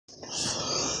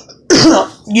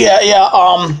Yeah.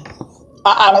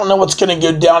 I don't know what's gonna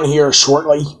go down here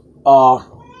shortly.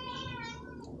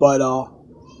 But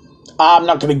I'm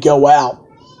not gonna go out,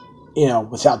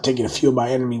 without taking a few of my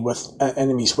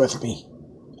enemies with me.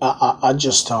 I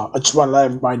just want to let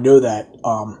everybody know that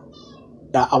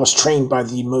I was trained by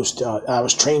the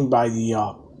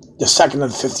the 2nd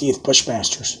of the 50th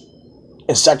Bushmasters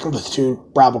and 2nd Platoon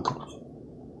Bravo Company.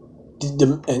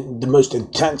 The most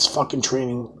intense fucking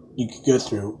training you could go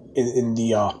through in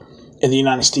the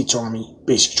United States Army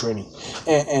basic training,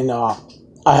 and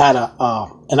I had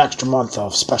an extra month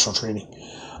of special training.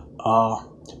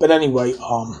 But anyway,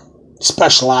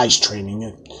 specialized training.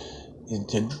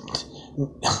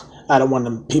 I don't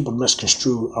want people to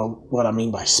misconstrue what I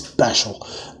mean by special.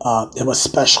 It was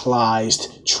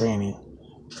specialized training,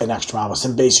 an extra. I was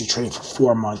in basic training for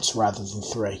 4 months rather than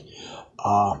 3.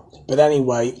 But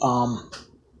anyway,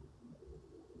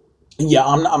 yeah,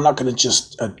 I'm not going to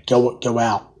just go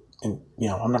out, and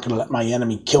I'm not going to let my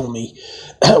enemy kill me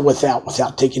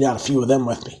without taking out a few of them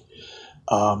with me.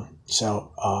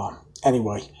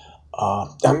 Anyway,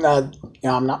 I'm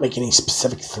not making any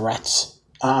specific threats.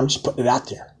 I'm just putting it out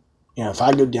there. If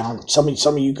I go down, some of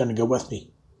you are going to go with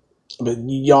me, but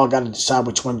y'all got to decide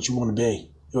which ones you want to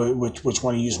be, which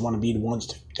one of you want to be the ones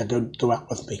to go out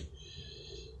with me,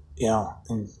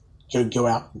 and go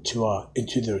out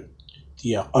into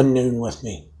the unknown with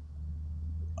me.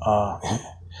 But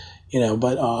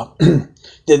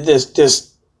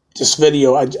this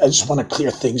video, I just want to clear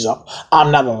things up.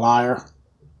 I'm not a liar.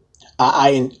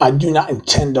 I do not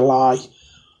intend to lie.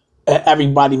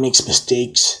 Everybody makes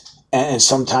mistakes, and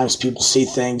sometimes people see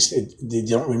things, they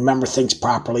don't remember things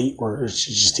properly, or it's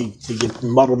just they get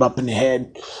muddled up in the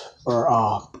head, or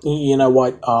you know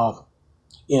what?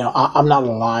 I'm not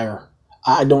a liar.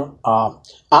 I don't.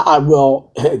 I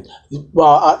will.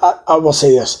 Well, I will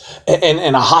say this: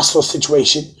 in a hostile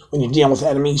situation, when you're dealing with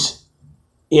enemies,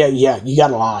 yeah, you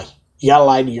gotta lie. You gotta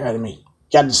lie to your enemy.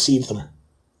 You gotta deceive them.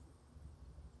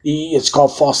 It's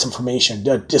called false information,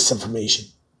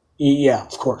 disinformation. Yeah,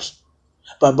 of course.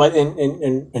 But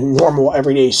in normal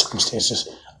everyday circumstances,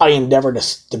 I endeavor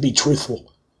to be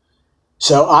truthful.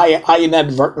 So I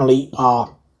inadvertently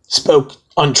spoke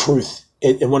untruth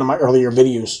in one of my earlier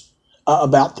videos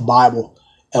about the Bible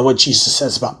and what Jesus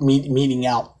says about meeting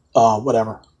out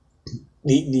whatever.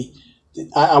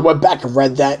 I went back and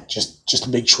read that just to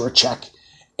make sure, check,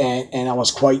 and I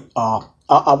was quite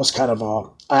I was kind of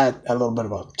I had a little bit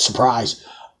of a surprise.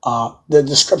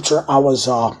 The scripture I was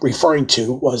referring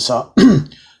to was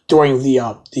during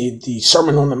the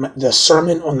Sermon on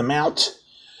the Mount,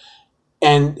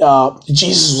 and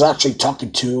Jesus was actually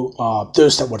talking to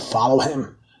those that would follow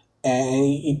him, and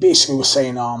he basically was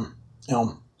saying,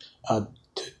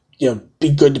 be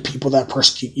good to people that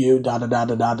persecute you, da da da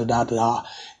da da da da da,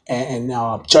 and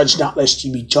judge not lest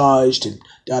you be judged, and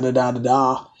da da da da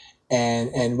da.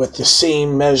 And with the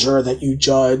same measure that you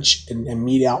judge and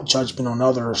mete out judgment on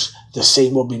others, the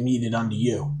same will be meted unto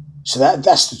you. So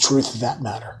that's the truth of that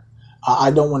matter.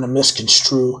 I don't want to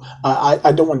misconstrue.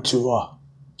 I don't want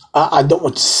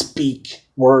to speak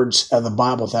words of the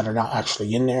Bible that are not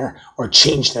actually in there, or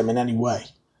change them in any way.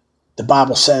 The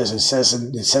Bible says in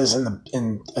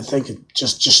I think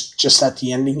just at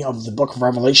the ending of the book of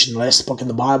Revelation, the last book in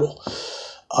the Bible,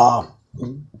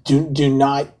 do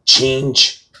not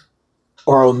change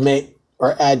or omit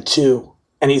or add to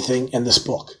anything in this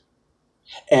book.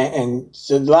 And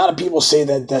so a lot of people say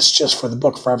that that's just for the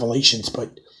book of Revelations,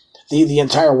 but the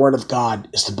entire Word of God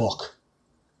is the book.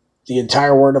 The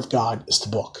entire Word of God is the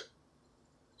book.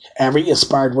 Every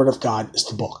inspired Word of God is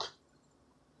the book.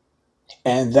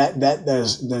 And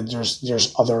there's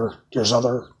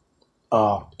other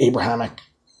Abrahamic,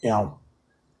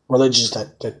 religions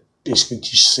that basically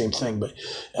teach the same thing, but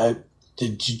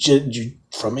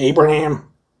from Abraham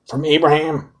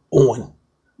on,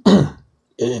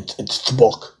 it's the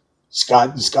book. It's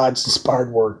God's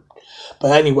inspired word.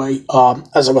 But anyway,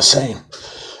 as I was saying,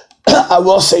 I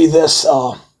will say this: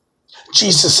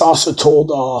 Jesus also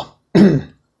told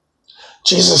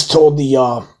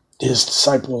his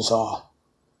disciples,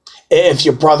 if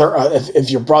your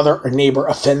brother or neighbor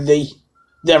offend thee,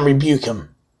 then rebuke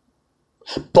him.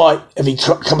 But if he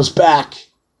comes back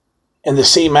in the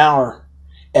same hour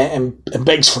and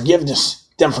begs forgiveness,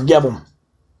 then forgive him.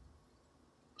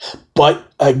 But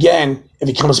again, if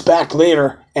he comes back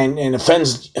later and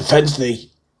offends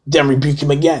thee, then rebuke him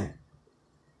again.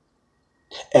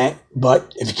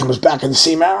 But if he comes back in the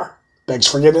same hour, begs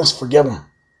forgiveness, forgive him.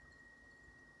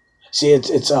 See,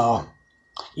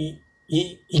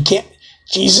 you can't.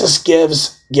 Jesus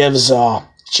gives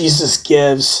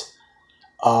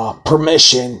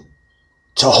permission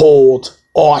to hold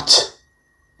aught.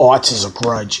 Aught is a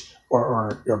grudge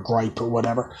or gripe or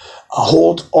whatever.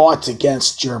 Hold aught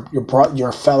against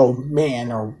your fellow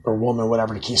man or woman,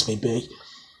 whatever the case may be,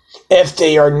 if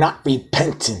they are not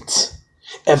repentant,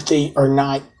 if they are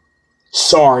not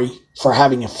sorry for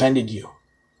having offended you,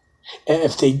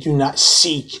 if they do not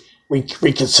seek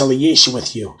reconciliation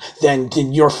with you, then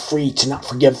you're free to not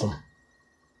forgive them.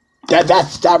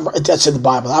 That's in the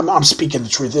Bible. I'm speaking the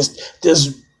truth.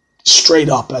 This straight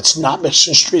up. That's not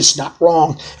Mission Street. It's not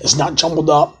wrong. It's not jumbled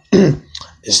up.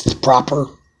 It's the proper,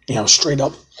 straight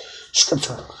up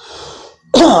scripture.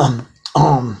 You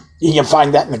can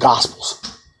find that in the Gospels.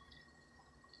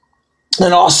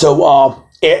 And also,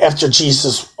 after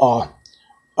Jesus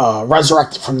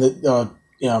resurrected from the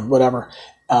whatever,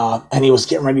 and he was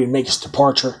getting ready to make his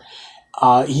departure,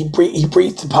 he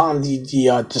breathed upon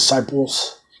the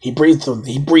disciples. He breathed them.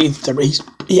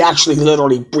 He actually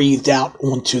literally breathed out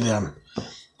onto them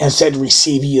and said,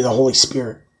 "Receive ye the Holy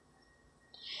Spirit."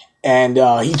 And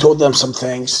he told them some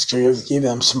things, gave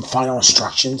them some final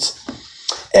instructions.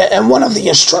 And one of the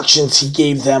instructions he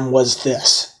gave them was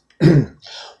this: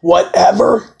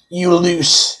 whatever you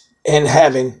loose in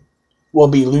heaven will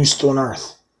be loosed on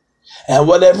earth, and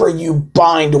whatever you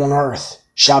bind on earth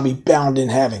shall be bound in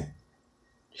heaven.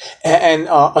 And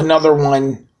another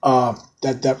one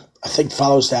that I think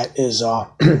follows that is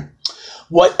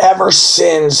whatever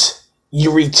sins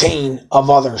you retain of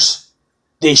others,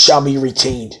 they shall be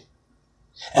retained.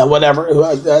 And whatever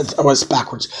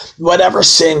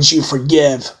sins you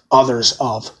forgive others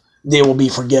of, they will be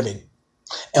forgiven.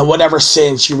 And whatever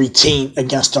sins you retain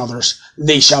against others,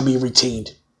 they shall be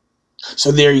retained.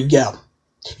 So there you go.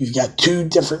 You've got two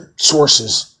different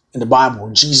sources in the Bible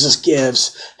where Jesus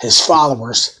gives his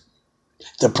followers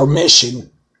the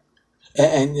permission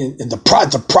and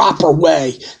the proper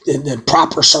way, the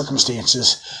proper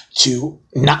circumstances to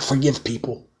not forgive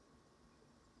people.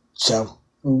 So,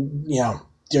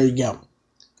 there you go.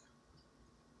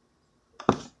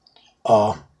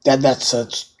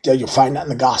 You'll find that in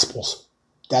the Gospels.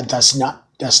 That's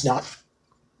not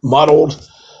muddled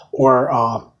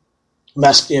or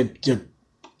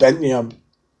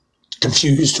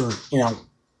confused or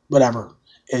whatever.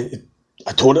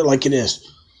 I told it like it is.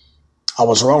 I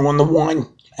was wrong on the one,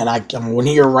 and I'm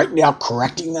here right now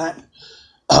correcting that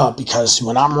because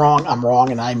when I'm wrong,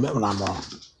 and I admit when I'm wrong.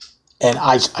 And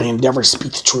I endeavor to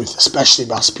speak the truth, especially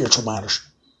about spiritual matters.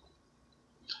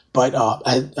 But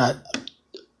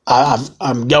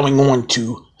I'm going on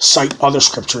to cite other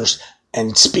scriptures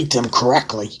and speak them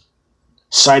correctly,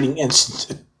 citing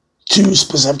two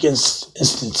specific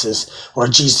instances where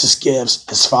Jesus gives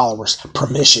his followers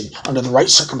permission under the right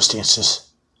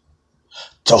circumstances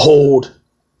to hold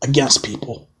against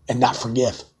people and not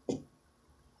forgive.